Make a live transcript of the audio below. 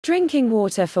Drinking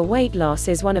water for weight loss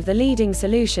is one of the leading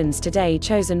solutions today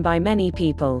chosen by many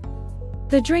people.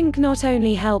 The drink not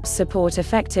only helps support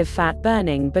effective fat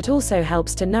burning but also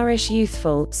helps to nourish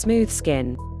youthful, smooth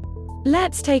skin.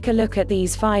 Let's take a look at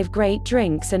these 5 great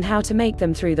drinks and how to make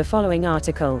them through the following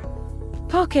article.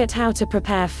 Pocket How to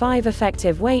prepare 5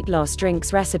 effective weight loss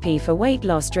drinks. Recipe for weight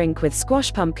loss drink with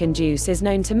squash. Pumpkin juice is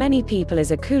known to many people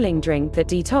as a cooling drink that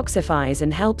detoxifies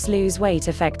and helps lose weight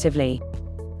effectively.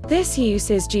 This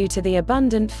use is due to the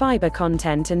abundant fiber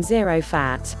content and zero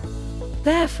fat.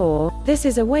 Therefore, this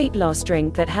is a weight loss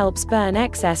drink that helps burn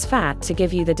excess fat to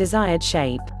give you the desired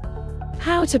shape.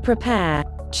 How to prepare.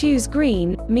 Choose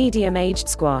green, medium-aged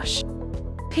squash.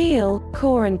 Peel,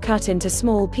 core and cut into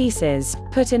small pieces,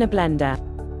 put in a blender.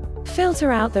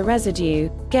 Filter out the residue,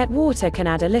 get water, can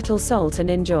add a little salt and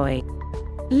enjoy.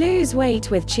 Lose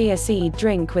weight with chia seed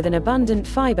drink with an abundant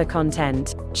fiber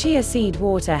content. Chia seed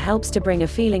water helps to bring a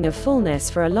feeling of fullness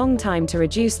for a long time to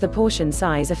reduce the portion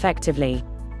size effectively.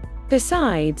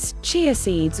 Besides, chia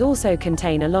seeds also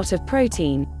contain a lot of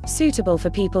protein, suitable for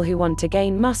people who want to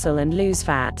gain muscle and lose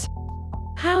fat.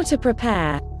 How to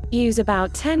prepare. Use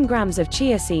about 10 grams of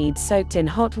chia seeds soaked in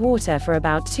hot water for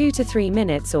about 2 to 3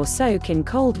 minutes or soak in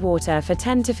cold water for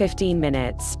 10 to 15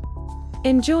 minutes.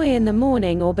 Enjoy in the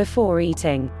morning or before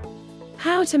eating.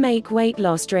 How to make weight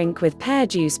loss drink with pear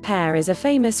juice. Pear is a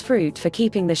famous fruit for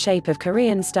keeping the shape of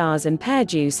Korean stars, and pear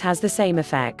juice has the same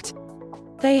effect.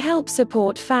 They help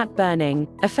support fat burning,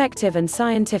 effective and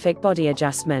scientific body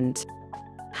adjustment.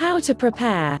 How to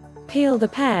prepare. Peel the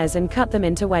pears and cut them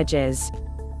into wedges.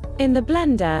 In the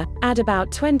blender, add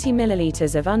about 20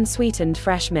 milliliters of unsweetened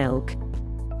fresh milk.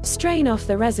 Strain off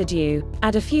the residue,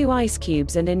 add a few ice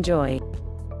cubes and enjoy.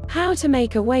 How to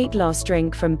make a weight loss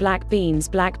drink from black beans.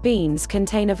 Black beans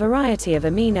contain a variety of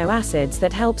amino acids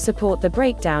that help support the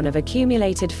breakdown of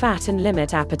accumulated fat and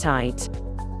limit appetite.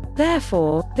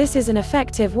 Therefore, this is an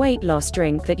effective weight loss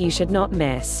drink that you should not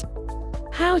miss.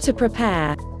 How to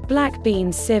prepare. Black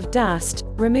beans. Sieve, dust,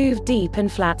 remove deep and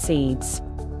flat seeds.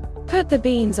 Put the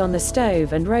beans on the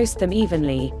stove and roast them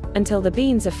evenly, until the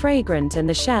beans are fragrant and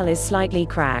the shell is slightly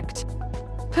cracked.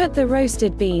 Put the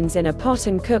roasted beans in a pot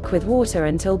and cook with water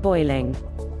until boiling.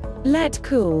 Let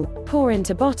cool, pour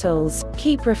into bottles,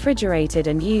 keep refrigerated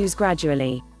and use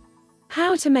gradually.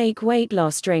 How to make weight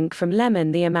loss drink from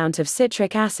lemon. The amount of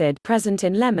citric acid present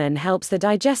in lemon helps the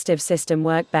digestive system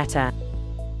work better.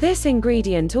 This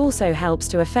ingredient also helps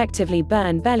to effectively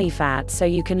burn belly fat so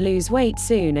you can lose weight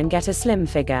soon and get a slim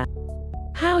figure.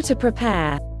 How to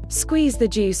prepare. Squeeze the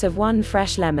juice of 1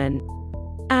 fresh lemon.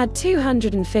 Add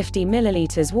 250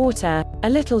 milliliters water, a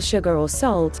little sugar or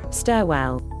salt, stir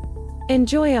well.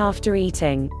 Enjoy after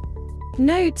eating.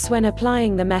 Notes: when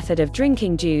applying the method of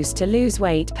drinking juice to lose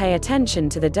weight, pay attention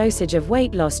to the dosage of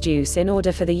weight loss juice. In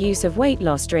order for the use of weight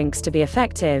loss drinks to be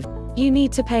effective, you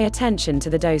need to pay attention to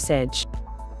the dosage.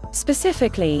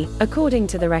 Specifically, according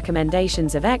to the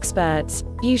recommendations of experts,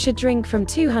 you should drink from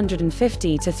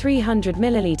 250 to 300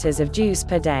 milliliters of juice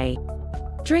per day.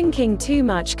 Drinking too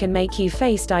much can make you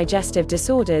face digestive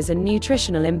disorders and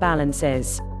nutritional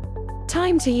imbalances.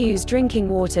 Time to use drinking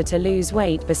water to lose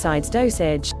weight. Besides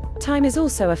dosage, time is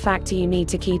also a factor you need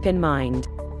to keep in mind.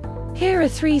 Here are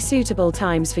 3 suitable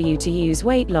times for you to use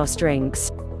weight loss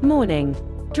drinks. Morning.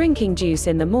 Drinking juice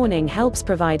in the morning helps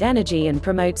provide energy and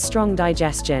promotes strong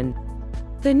digestion.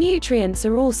 The nutrients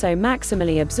are also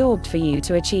maximally absorbed for you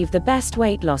to achieve the best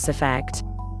weight loss effect.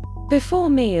 Before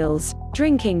meals.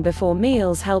 Drinking before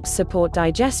meals helps support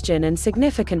digestion and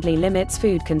significantly limits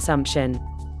food consumption.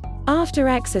 After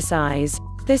exercise.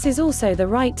 This is also the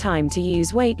right time to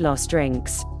use weight loss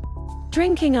drinks.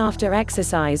 Drinking after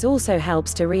exercise also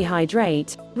helps to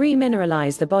rehydrate,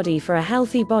 remineralize the body for a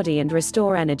healthy body and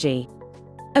restore energy.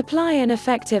 Apply an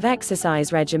effective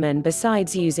exercise regimen.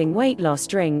 Besides using weight loss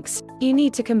drinks, you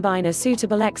need to combine a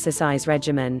suitable exercise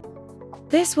regimen.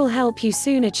 This will help you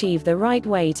soon achieve the right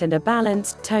weight and a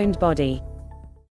balanced, toned body.